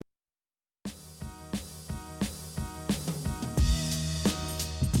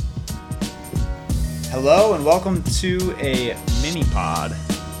Hello and welcome to a mini pod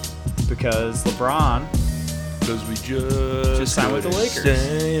because LeBron Because we just signed with the Lakers.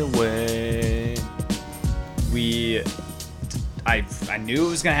 Stay away. I knew it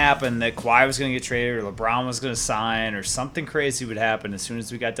was going to happen, that Kawhi was going to get traded or LeBron was going to sign or something crazy would happen as soon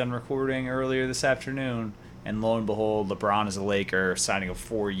as we got done recording earlier this afternoon. And lo and behold, LeBron is a Laker signing a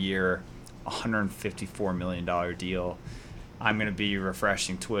 4-year, $154 million deal. I'm going to be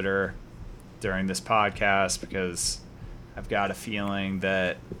refreshing Twitter during this podcast because I've got a feeling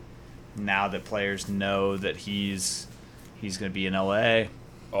that now that players know that he's going to be in LA,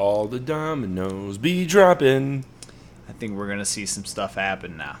 All the dominoes be dropping. I think we're going to see some stuff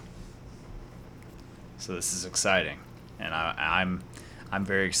happen now. So this is exciting, and I'm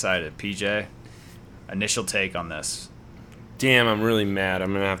very excited. PJ, initial take on this. Damn, I'm really mad. I'm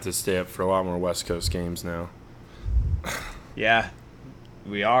going to have to stay up for a lot more West Coast games now. Yeah,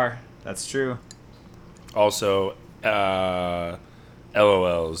 we are. That's true. Also, LOLs,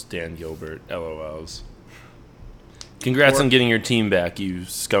 Dan Gilbert, LOLs. Congrats on getting your team back, you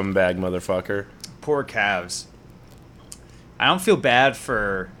scumbag motherfucker. Poor Cavs. I don't feel bad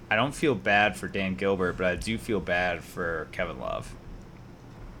for Dan Gilbert, but I do feel bad for Kevin Love.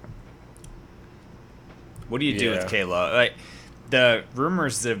 What do you do with K Love? Like, the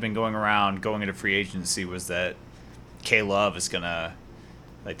rumors that have been going around going into free agency was that K Love is gonna,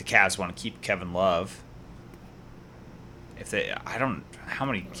 like, the Cavs want to keep Kevin Love. How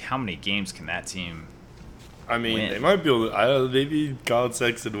many games can that team? I mean, win? they might be able to, maybe Colin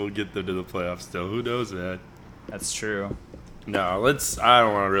Sexton will get them to the playoffs still. Who knows, man? That's true. No, I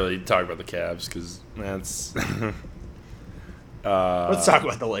don't want to really talk about the Cavs because that's. Let's talk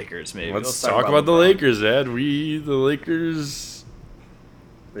about the Lakers, maybe. Let's talk about the Lakers, Ed. The Lakers,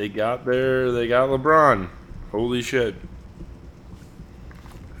 they got LeBron. Holy shit.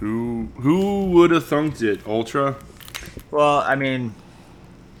 Who would have thunked it, Ultra? Well, I mean,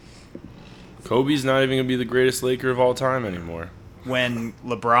 Kobe's not even going to be the greatest Laker of all time anymore. when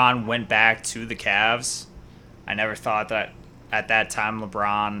LeBron went back to the Cavs, I never thought that at that time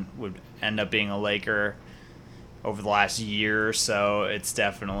LeBron would end up being a Laker over the last year or so. It's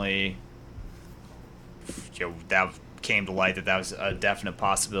definitely, that came to light that was a definite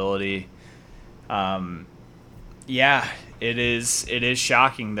possibility. Yeah, it is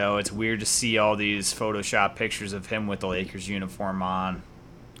shocking, though. It's weird to see all these Photoshop pictures of him with the Lakers uniform on.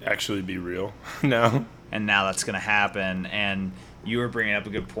 Actually be real. No. And now that's going to happen. And you were bringing up a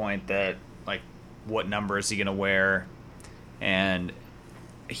good point that, like, what number is he going to wear? And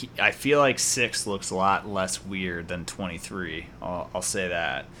I feel like 6 looks a lot less weird than 23. I'll say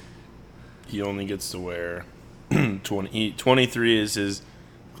that. He only gets to wear 20. 23 is his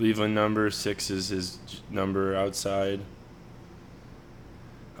Cleveland number. 6 is his number outside.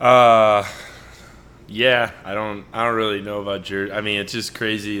 Yeah, I don't really know about jersey. I mean, it's just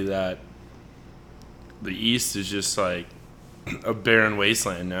crazy that the East is just like a barren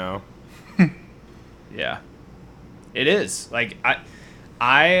wasteland now. Yeah, it is. Like,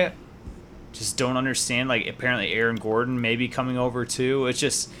 I just don't understand. Like, apparently Aaron Gordon may be coming over too. It's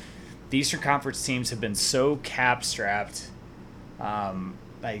just the Eastern Conference teams have been so cap strapped.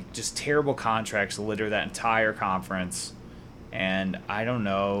 Like, just terrible contracts litter that entire conference. And I don't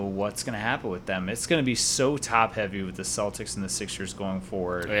know what's going to happen with them. It's going to be so top-heavy with the Celtics and the Sixers going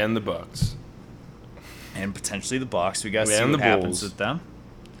forward. And the Bucks. And potentially the Bucks. We got to see And what the happens Bulls. with them.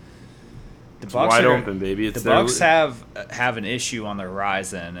 The It's Bucks wide open, baby. The Bucks have an issue on the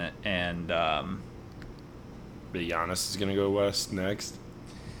horizon. And, but Giannis is going to go west next.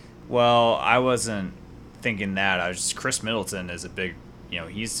 well, I wasn't thinking that. I was just, Chris Middleton is a big,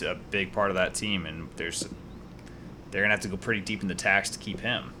 he's a big part of that team. And they're going to have to go pretty deep in the tax to keep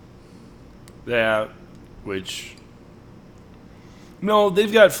him. Yeah, which no,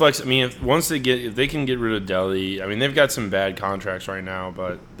 they've got flex. I mean, if they can get rid of Delhi, I mean, they've got some bad contracts right now,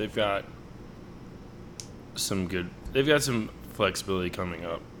 but they've got some flexibility coming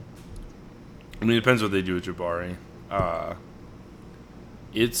up. I mean, it depends what they do with Jabari.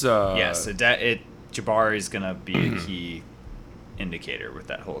 Yes, Jabari is going to be a key indicator with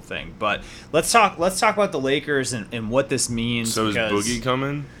that whole thing. But let's talk about the Lakers and what this means. So is Boogie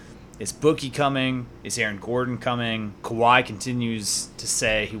coming? Is Boogie coming? Is Aaron Gordon coming? Kawhi continues to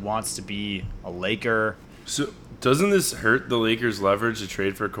say he wants to be a Laker. So doesn't this hurt the Lakers' leverage to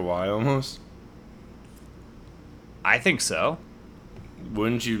trade for Kawhi almost? I think so.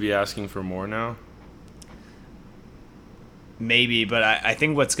 Wouldn't you be asking for more now? Maybe, but I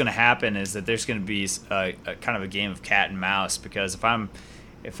think what's going to happen is that there's going to be a kind of a game of cat and mouse, because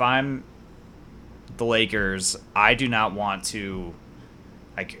if I'm the Lakers, I do not want to,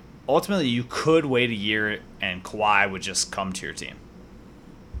 like, ultimately you could wait a year and Kawhi would just come to your team.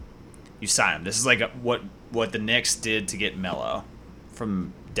 You sign him. This is like what the Knicks did to get Melo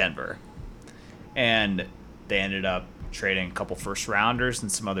from Denver. And they ended up trading a couple first rounders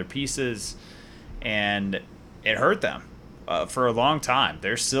and some other pieces, and it hurt them for a long time.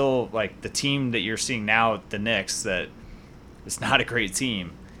 They're still like the team that you're seeing now, the Knicks, that is not a great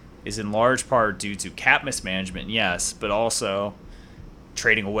team, is in large part due to cap mismanagement, yes, but also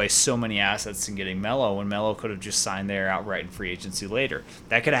trading away so many assets and getting Melo when Melo could have just signed there outright in free agency later.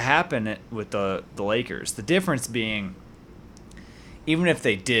 That could have happened with the Lakers. The difference being, even if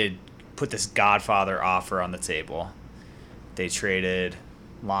they did put this Godfather offer on the table, they traded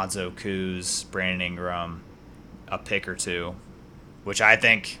Lonzo Kuz, Brandon Ingram, a pick or two, which I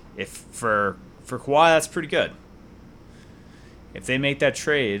think if for Kawhi, that's pretty good. If they make that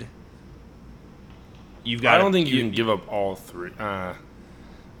trade, you've got. I don't think you can give up all three.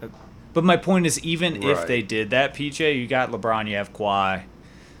 But my point is, even if Right. they did that, PJ, you got LeBron, you have Kawhi.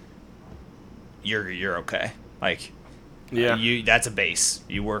 You're okay. Like, Yeah. that's a base.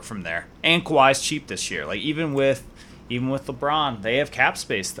 You work from there. And Kawhi's cheap this year. Like even with LeBron, they have cap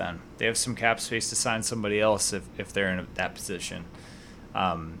space. Then they have some cap space to sign somebody else if they're in that position.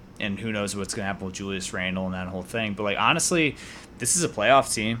 And who knows what's going to happen with Julius Randle and that whole thing. But like honestly, this is a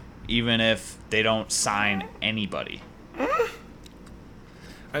playoff team. Even if they don't sign anybody.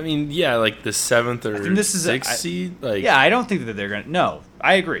 I mean, yeah, like the 7th or this is 6th seed. Like, yeah, I don't think that they're going to. No,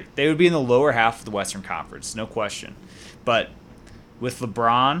 I agree. They would be in the lower half of the Western Conference, no question. But with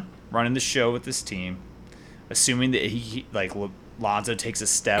LeBron running the show with this team, assuming that he like Lonzo takes a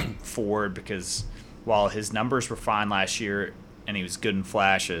step forward, because while his numbers were fine last year and he was good in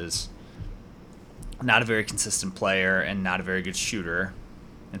flashes, not a very consistent player and not a very good shooter.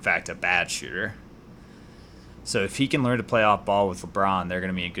 In fact, a bad shooter. So if he can learn to play off ball with LeBron, they're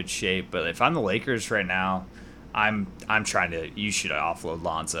going to be in good shape. But if I'm the Lakers right now, I'm trying to. You should offload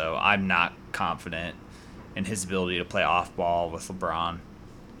Lonzo. I'm not confident in his ability to play off ball with LeBron.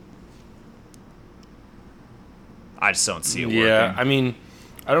 I just don't see it working. Yeah, I mean,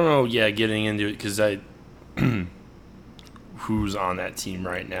 I don't know. Yeah, getting into it because who's on that team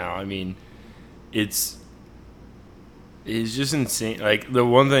right now? I mean, it's just insane. Like the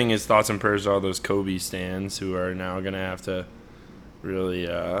one thing is thoughts and prayers to all those Kobe stans who are now gonna have to really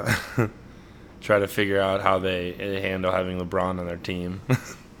try to figure out how they handle having LeBron on their team.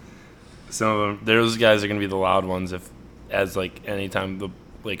 Some of them, those guys are gonna be the loud ones as anytime the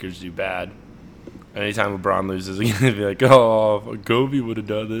Lakers do bad. Anytime LeBron loses, they're gonna be like, "Oh, Kobe would have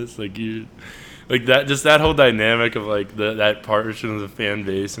done this." Like that. Just that whole dynamic of like that portion of the fan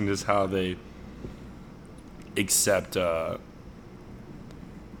base and just how they accept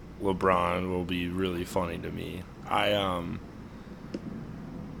LeBron will be really funny to me. I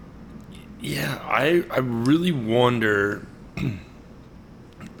really wonder,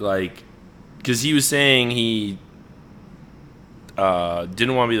 like, because he was saying he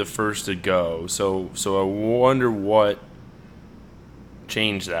didn't want to be the first to go. So I wonder what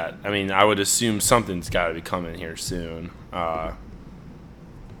changed that. I mean, I would assume something's got to be coming here soon down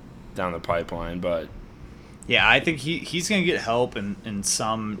the pipeline. But yeah, I think he's going to get help in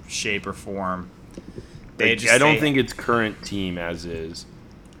some shape or form. I don't think it's current team as is.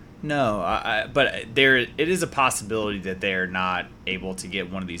 No, but it is a possibility that they're not able to get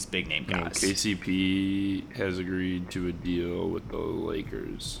one of these big name guys. KCP has agreed to a deal with the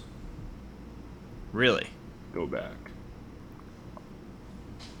Lakers. Really? Go back.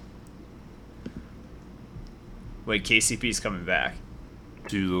 Wait, KCP's coming back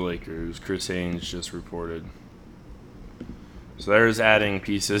to the Lakers. Chris Haynes just reported. So there's adding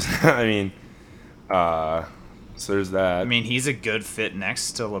pieces. I mean, so there's that. I mean, he's a good fit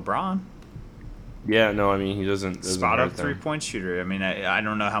next to LeBron. Yeah, no, I mean, he doesn't spot up 3-point shooter. I mean, I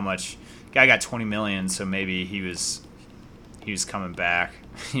don't know how much. Guy got $20 million, so maybe he was coming back.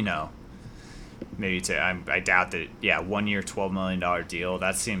 You know, maybe I doubt that. Yeah, 1 year, $12 million deal.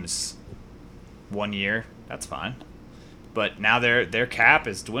 That seems 1 year. That's fine. But now their cap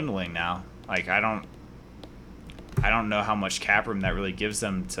is dwindling now. Like I don't know how much cap room that really gives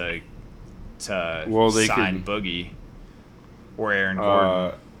them to sign Boogie or Aaron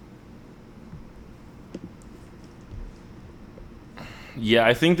Gordon. Yeah,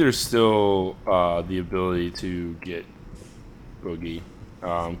 I think there's still the ability to get Boogie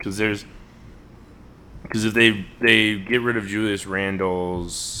because if they get rid of Julius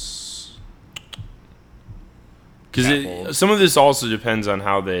Randle's. Because some of this also depends on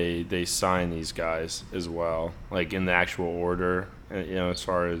how they sign these guys as well, like in the actual order, as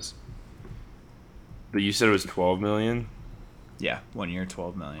far as. But you said it was $12 million. Yeah, 1 year,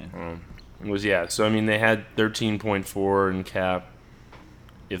 $12 million. So I mean, they had 13.4 in cap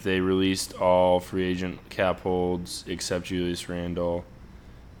if they released all free agent cap holds except Julius Randle.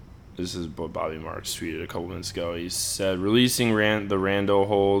 This is what Bobby Marks tweeted a couple minutes ago. He said releasing the Randle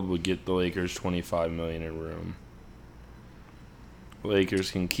hold would get the Lakers $25 million in room. Lakers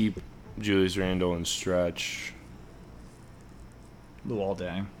can keep Julius Randle and stretch Luol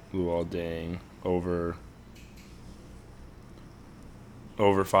Deng over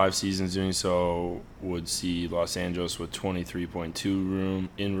 5 seasons. Doing so would see Los Angeles with 23.2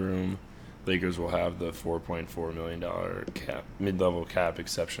 in room. Lakers will have the $4.4 million cap mid-level cap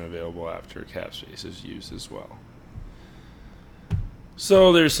exception available after cap space is used as well.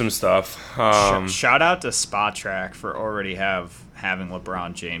 So there's some stuff. Shout out to SpotTrack for already having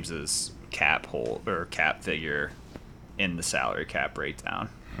LeBron James's cap hold or cap figure in the salary cap breakdown.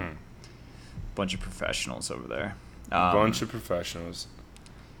 Bunch of professionals over there. Bunch of professionals.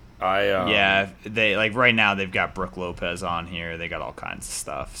 They like right now they've got Brooke Lopez on here. They got all kinds of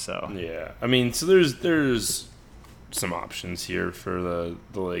stuff. So yeah, I mean, so there's some options here for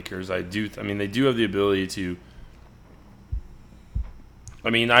the Lakers. They do have the ability to. I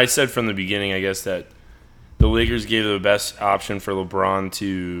mean, I said from the beginning, I guess, that the Lakers gave the best option for LeBron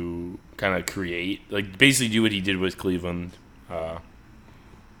to kind of create, like basically do what he did with Cleveland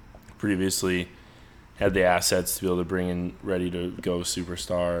previously. Had the assets to be able to bring in ready-to-go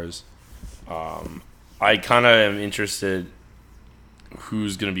superstars. I kind of am interested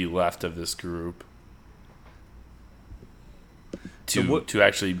who's going to be left of this group to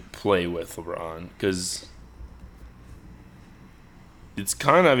actually play with LeBron. Because it's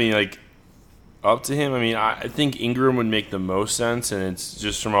kind of, up to him. I mean, I think Ingram would make the most sense, and it's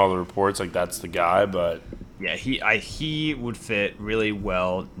just from all the reports, that's the guy. But yeah, he would fit really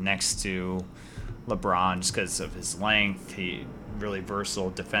well next to LeBron just because of his length. He really versatile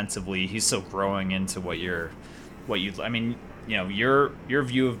defensively. He's still growing into your view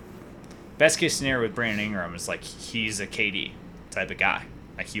of best case scenario with Brandon Ingram is he's a KD type of guy.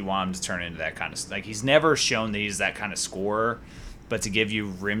 You want him to turn into that kind of he's never shown that he's that kind of scorer, but to give you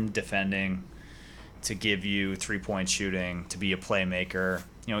rim defending, to give you 3-point shooting, to be a playmaker,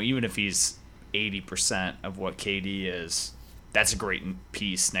 even if he's 80% of what KD is, that's a great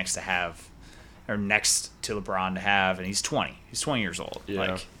piece next to LeBron to have, and he's 20. He's 20 years old.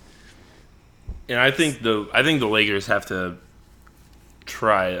 Yeah. And I think the Lakers have to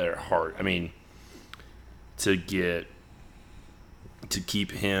try their hard. I mean, to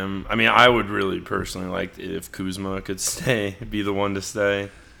keep him. I mean, I would really personally like if Kuzma could be the one to stay.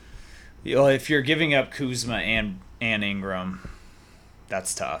 If you're giving up Kuzma and Ingram,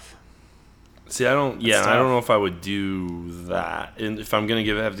 that's tough. See, I don't know if I would do that. And if I'm gonna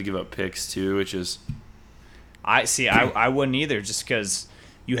have to give up picks too, which is, I wouldn't either, just because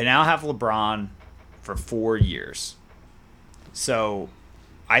you now have LeBron for 4 years. So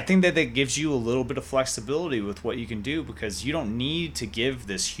I think that gives you a little bit of flexibility with what you can do, because you don't need to give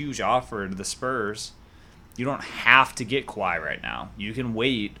this huge offer to the Spurs. You don't have to get Kawhi right now. You can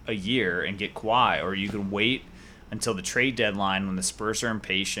wait a year and get Kawhi, or you can wait until the trade deadline when the Spurs are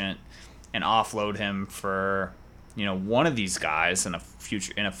impatient and offload him for, one of these guys in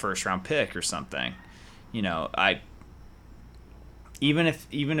a first round pick or something. Even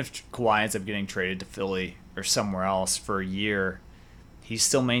if Kawhi ends up getting traded to Philly or somewhere else for a year, he's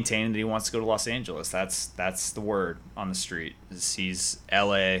still maintaining that he wants to go to Los Angeles. That's the word on the street. He's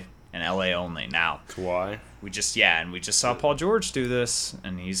LA and LA only now. Kawhi. We just saw Paul George do this,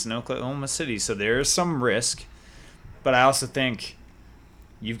 and he's in Oklahoma City, so there's some risk. But I also think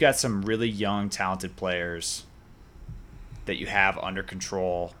you've got some really young, talented players that you have under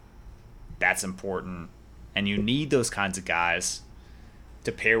control. That's important. And you need those kinds of guys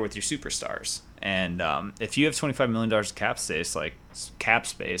to pair with your superstars. And if you have $25 million of cap space,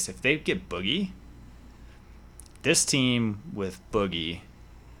 if they get Boogie, this team with Boogie,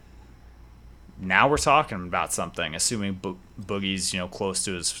 now we're talking about something, assuming Boogie's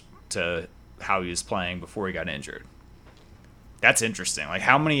close to how he was playing before he got injured. That's interesting.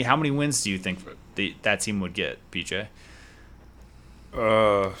 How many wins do you think that team would get, PJ?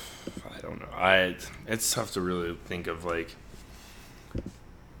 I don't know. It's tough to really think of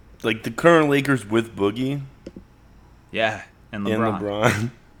the current Lakers with Boogie. Yeah, and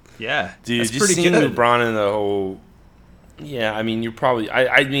LeBron. Yeah, dude, that's just pretty seeing good. LeBron in the whole. Yeah, I mean, you're probably.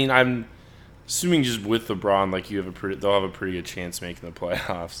 I'm assuming just with LeBron, they'll have a pretty good chance making the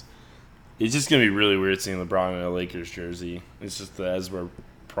playoffs. It's just gonna be really weird seeing LeBron in a Lakers jersey. It's just as we're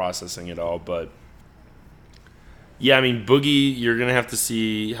processing it all, but yeah, I mean, Boogie, you're gonna have to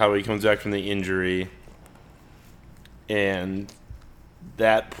see how he comes back from the injury, and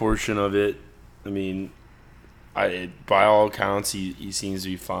that portion of it, I mean, by all accounts, he seems to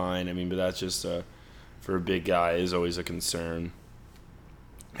be fine. I mean, but that's just for a big guy is always a concern.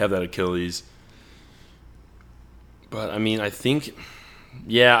 Have that Achilles. But I mean, I think,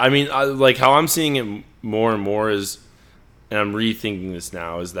 yeah. I mean, like how I'm seeing it more and more is, and I'm rethinking this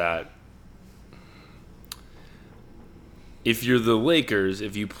now, is that if you're the Lakers,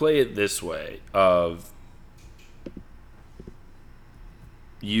 if you play it this way, of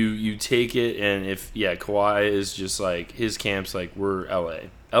you take it, and if Kawhi is just like his camp's like we're LA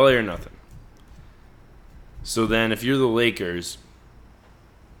or nothing. So then, if you're the Lakers,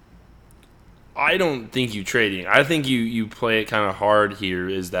 I don't think you trading. I think you play it kind of hard here.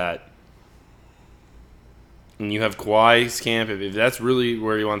 Is that, and you have Kawhi's camp, if that's really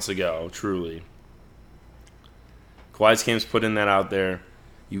where he wants to go, truly. Kawhi's camp's putting that out there.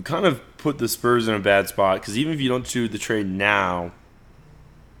 You kind of put the Spurs in a bad spot because even if you don't do the trade now,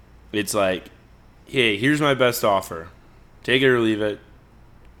 it's like, hey, here's my best offer. Take it or leave it.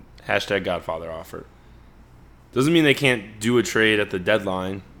 # Godfather offer. Doesn't mean they can't do a trade at the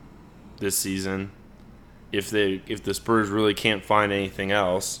deadline this season if the Spurs really can't find anything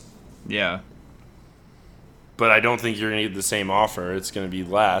else. Yeah. But I don't think you're going to get the same offer. It's going to be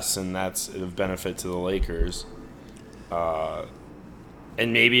less, and that's a benefit to the Lakers. And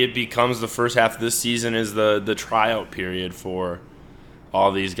maybe it becomes the first half of this season is the tryout period for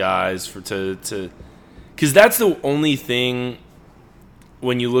all these guys because that's the only thing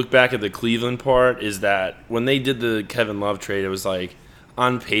when you look back at the Cleveland part is that when they did the Kevin Love trade, it was like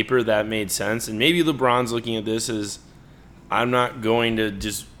on paper that made sense, and maybe LeBron's looking at this as I'm not going to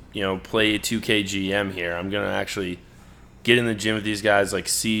just play 2K GM here. I'm gonna actually get in the gym with these guys, like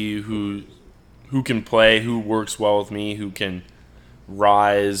see who can play, who works well with me, who can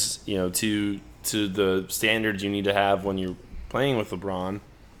rise to the standards you need to have when you're playing with LeBron,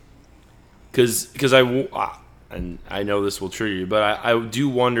 because and I know this will trigger you, but I do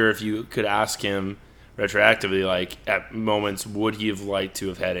wonder if you could ask him retroactively, like at moments, would he have liked to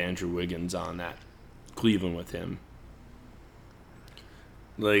have had Andrew Wiggins on that Cleveland with him?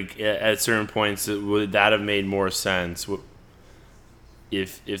 Like at certain points, would that have made more sense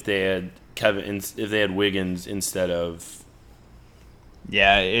if they had if they had Wiggins instead of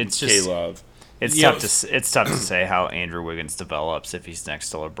it's just K-Love? It's tough to say how Andrew Wiggins develops if he's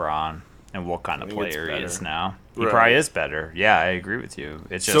next to LeBron and what kind of player he is now. He probably is better. Yeah, I agree with you.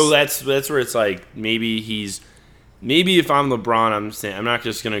 It's just, so that's where it's like maybe if I'm LeBron, I'm saying I'm not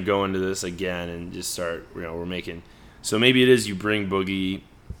just gonna go into this again and just start. We're making. So maybe it is you bring Boogie.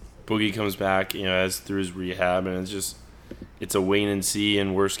 Boogie comes back, as through his rehab, and it's a wait and see.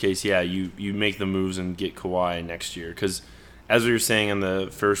 And worst case, you make the moves and get Kawhi next year because. As we were saying on the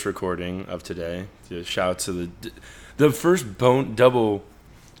first recording of today, shout out to the first double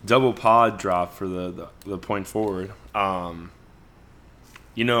pod drop for the point forward.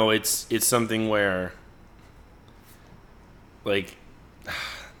 It's something where, like,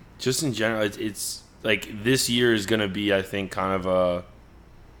 just in general, it's like this year is going to be, I think, kind of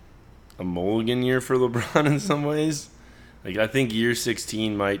a mulligan year for LeBron in some ways. Like, I think year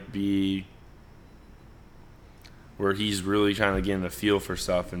 16 might be where he's really trying to get in a feel for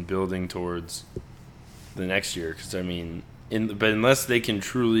stuff and building towards the next year. Because, I mean, but unless they can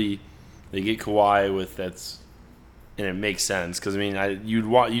truly, they get Kawhi with that's, and it makes sense. Because, I mean, you'd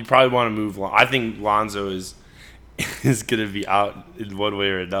probably want to move. I think Lonzo is going to be out in one way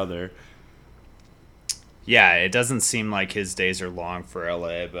or another. Yeah, it doesn't seem like his days are long for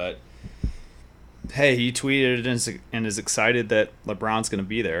LA, but hey, he tweeted and is excited that LeBron's going to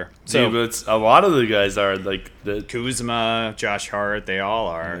be there. So, yeah, but a lot of the guys are like Kuzma, Josh Hart, they all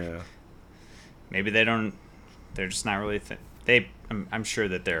are. Yeah. Maybe they don't. They're just not really. I'm sure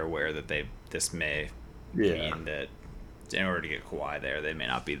that they're aware that this may mean that in order to get Kawhi there, they may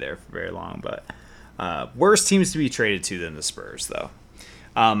not be there for very long. But worse teams to be traded to than the Spurs, though.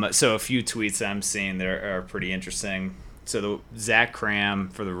 So a few tweets I'm seeing there are pretty interesting. So Zach Cram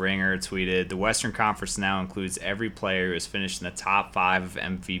for The Ringer tweeted, the Western Conference now includes every player who has finished in the top 5 of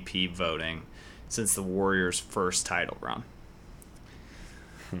MVP voting since the Warriors' first title run.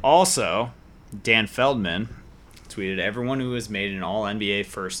 Also, Dan Feldman tweeted, everyone who has made an All-NBA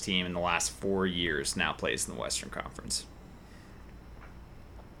first team in the last 4 years now plays in the Western Conference.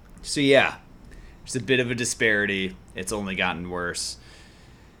 So yeah, there's a bit of a disparity. It's only gotten worse.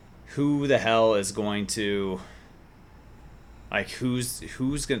 Who the hell is going to... Like, who's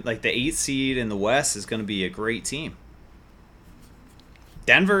going to... Like, the 8th seed in the West is going to be a great team.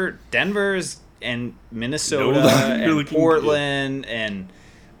 Denver's and Minnesota and Portland and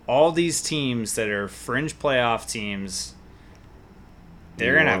all these teams that are fringe playoff teams,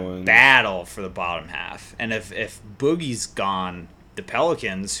 they're New going to Orleans. battle for the bottom half. And if Boogie's gone, the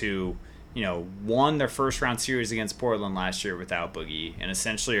Pelicans, who, won their first round series against Portland last year without Boogie, and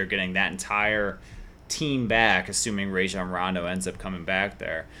essentially are getting that entire team back, assuming Rajon Rondo ends up coming back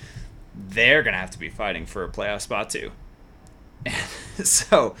there, they're going to have to be fighting for a playoff spot too.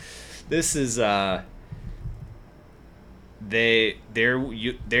 So this is there's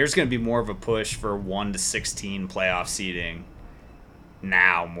going to be more of a push for 1 to 16 playoff seeding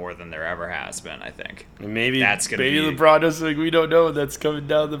now more than there ever has been, I think. And maybe that's going to be LeBron does something we don't know that's coming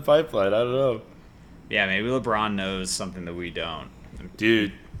down the pipeline. I don't know. Yeah, maybe LeBron knows something that we don't.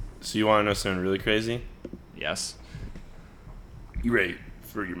 Dude, so you want to know something really crazy? Yes. You ready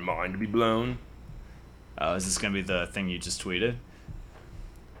for your mind to be blown? Is this going to be the thing you just tweeted?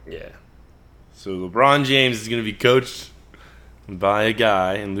 Yeah. So LeBron James is going to be coached by a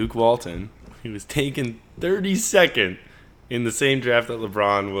guy in Luke Walton. He was taken 32nd in the same draft that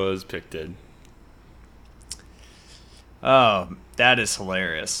LeBron was picked in. Oh, that is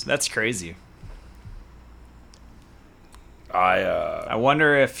hilarious. That's crazy. I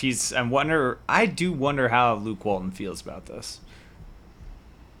wonder if he's. I do wonder how Luke Walton feels about this.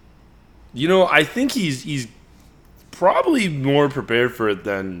 I think he's probably more prepared for it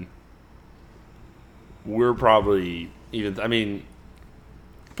than we're probably even. I mean,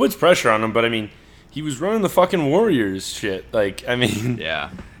 puts pressure on him, but I mean, he was running the fucking Warriors shit. Yeah.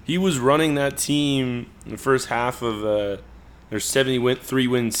 He was running that team in the first half of their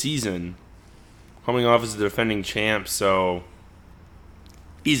 73-win season, coming off as the defending champ. So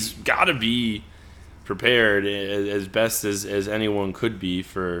he's got to be prepared as best as anyone could be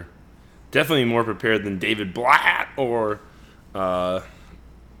for. Definitely more prepared than David Blatt or Tyronn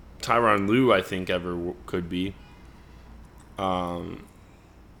Lue, I think, ever could be. And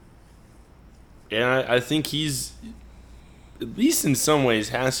I think he's, at least in some ways,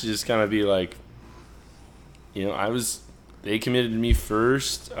 has to just kind of be like, they committed to me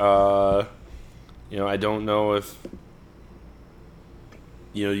first. I don't know if,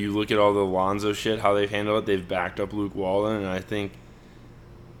 you look at all the Lonzo shit, how they've handled it. They've backed up Luke Walton, and I think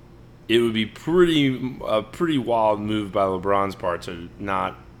it would be a pretty wild move by LeBron's part to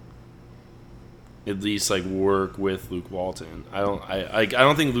not at least work with Luke Walton. I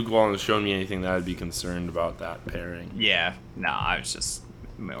don't think Luke Walton has shown me anything that I'd be concerned about that pairing. Yeah, no, I was just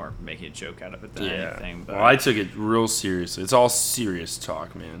more making a joke out of it than anything. But well, I took it real seriously. It's all serious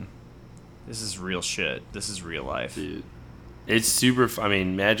talk, man. This is real shit. This is real life, dude. It's super.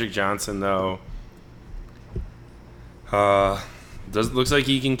 Magic Johnson though. Looks like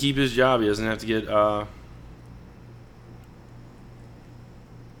he can keep his job. He doesn't have to get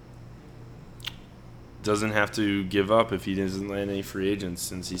doesn't have to give up if he doesn't land any free agents,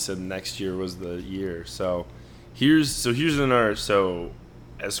 since he said next year was the year. So here's another. So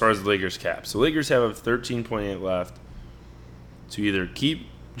as far as the Lakers cap, so Lakers have a 13.8 left to either keep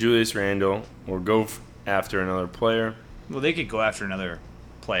Julius Randle or go after another player. Well, they could go after another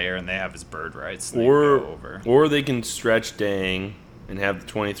player, and they have his bird rights. So Or they can stretch Dang and have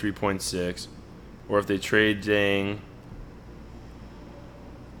the 23.6, or if they trade Dang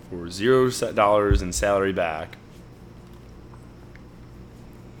for $0 in salary back,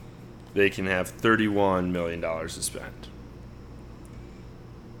 they can have $31 million to spend.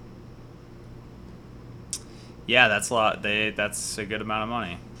 Yeah, that's a lot. That's a good amount of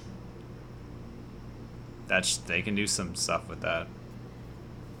money. They can do some stuff with that.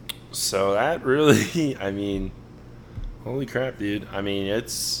 So that really, holy crap, dude.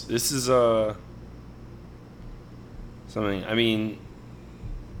 This is something.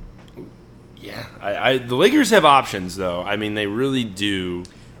 Yeah. The Lakers have options though. They really do.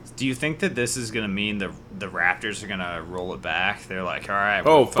 Do you think that this is going to mean the Raptors are going to roll it back? They're like, all right.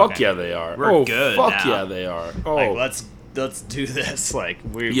 Oh, fuck yeah, they are. We're good fuck now. yeah, they are. Oh, let's do this.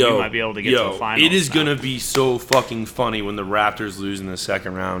 We might be able to get to the finals. It is going to be so fucking funny when the Raptors lose in the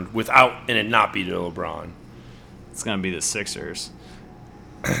second round and it not be to LeBron. It's going to be the Sixers.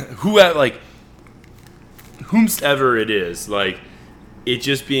 Whomsoever it is, it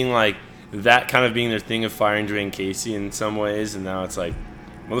just being that kind of being their thing of firing Dwayne Casey in some ways, and now it's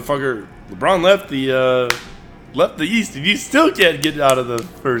motherfucker, LeBron left the East, and you still can't get out of the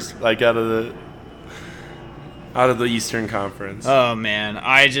first, out of the Eastern Conference. Oh man,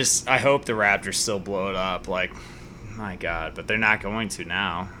 I hope the Raptors still blow it up. My God, but they're not going to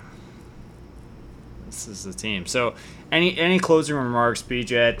now. This is the team. So, any closing remarks,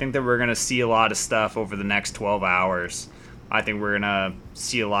 BJ? I think that we're gonna see a lot of stuff over the next 12 hours. I think we're gonna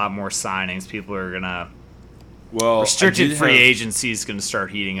see a lot more signings. People are gonna Well, restricted free agency is going to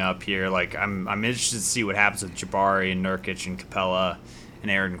start heating up here. Like I'm interested to see what happens with Jabari and Nurkic and Capella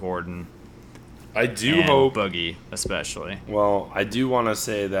and Aaron Gordon. I do hope Boogie especially. Well, I do want to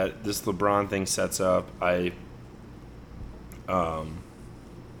say that this LeBron thing sets up.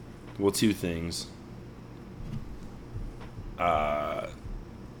 Two things. The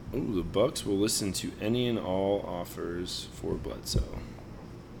Bucks will listen to any and all offers for Bledsoe.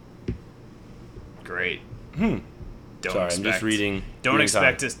 Great. I'm just reading. Don't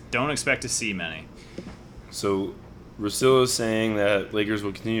expect to see many. So, Russillo is saying that Lakers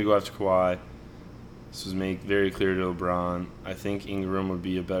will continue to go after Kawhi. This was made very clear to LeBron. I think Ingram would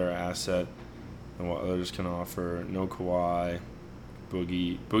be a better asset than what others can offer. No Kawhi.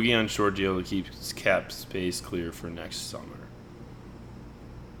 Boogie on short deal to keep his cap space clear for next summer.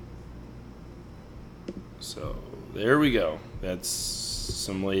 So, there we go. That's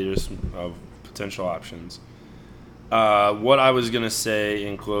some latest of potential options. What I was going to say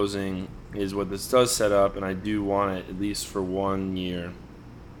in closing is what this does set up, and I do want it at least for 1 year.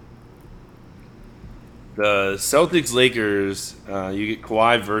 The Celtics-Lakers, you get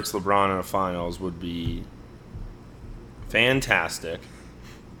Kawhi versus LeBron in the finals would be fantastic.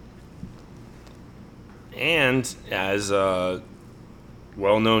 And as a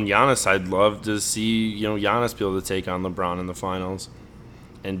well-known Giannis, I'd love to see, Giannis be able to take on LeBron in the finals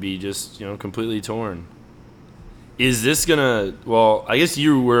and be just, completely torn. Is this gonna? Well, I guess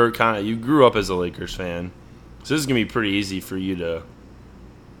you grew up as a Lakers fan, so this is gonna be pretty easy for you to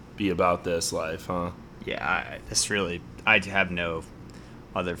be about this life, huh? Yeah, I have no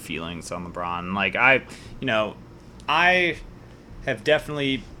other feelings on LeBron. Like I have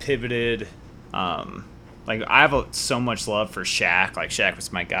definitely pivoted. Like I have so much love for Shaq. Like Shaq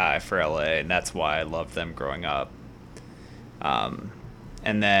was my guy for LA, and that's why I loved them growing up.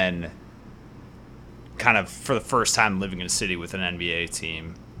 And then, kind of for the first time living in a city with an NBA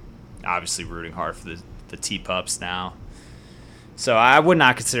team, obviously rooting hard for the T-Pups now. So I would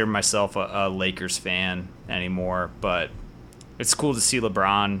not consider myself a Lakers fan anymore, but it's cool to see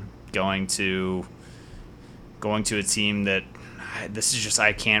LeBron going to a team that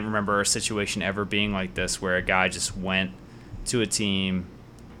I can't remember a situation ever being like this where a guy just went to a team.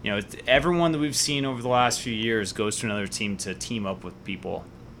 Everyone that we've seen over the last few years goes to another team to team up with people.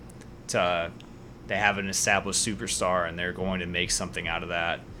 They have an established superstar and they're going to make something out of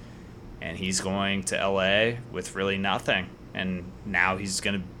that. And he's going to LA with really nothing. And now he's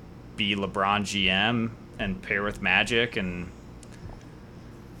going to be LeBron GM and pair with Magic, and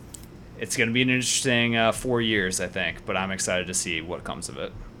it's going to be an interesting 4 years, I think. But I'm excited to see what comes of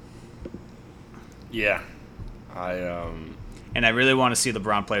it. Yeah, and I really want to see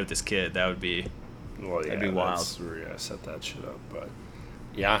LeBron play with this kid. That would be that'd be wild. We're gonna set that shit up, but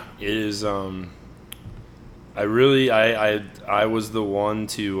yeah, it is. I was the one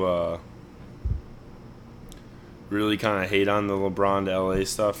to really kind of hate on the LeBron to LA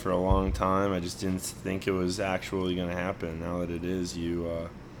stuff for a long time. I just didn't think it was actually going to happen. Now that it is,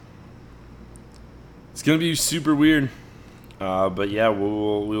 it's going to be super weird. But yeah,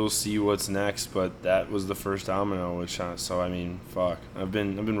 we'll see what's next. But that was the first domino, so I mean, fuck. I've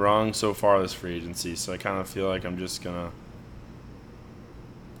been wrong so far this free agency, so I kind of feel like I'm just gonna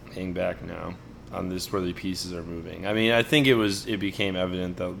hang back now on this where the pieces are moving. I mean, I think it became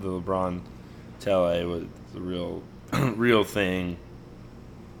evident that the LeBron to LA was the real thing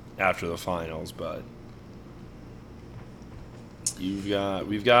after the finals, but we've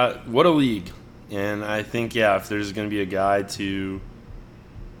got what a league. And I think, yeah, if there's going to be a guy to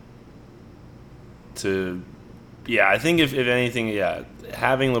I think if anything, yeah,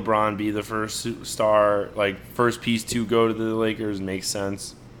 having LeBron be the first star, like first piece to go to the Lakers makes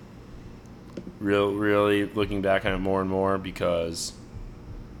sense. Really looking back on it more and more because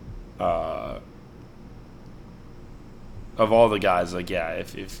of all the guys, like, yeah,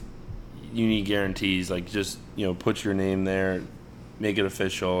 if you need guarantees, like just, put your name there, make it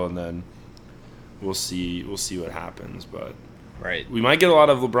official, and then we'll see what happens. But right, we might get a lot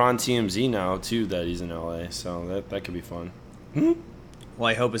of LeBron TMZ now too that he's in LA, so that could be fun. Well,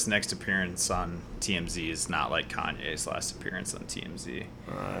 I hope his next appearance on TMZ is not like Kanye's last appearance on TMZ.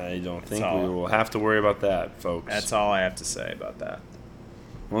 I don't think we will have to worry about that, folks. That's all I have to say about that.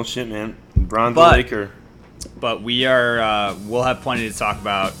 Well, shit, man. LeBron's a Laker. But we'll have plenty to talk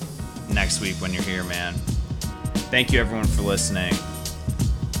about next week when you're here, man. Thank you, everyone, for listening.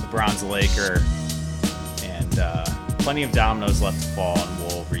 LeBron's a Laker. And plenty of dominoes left to fall, and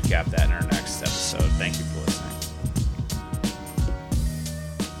we'll recap that in our next episode. Thank you.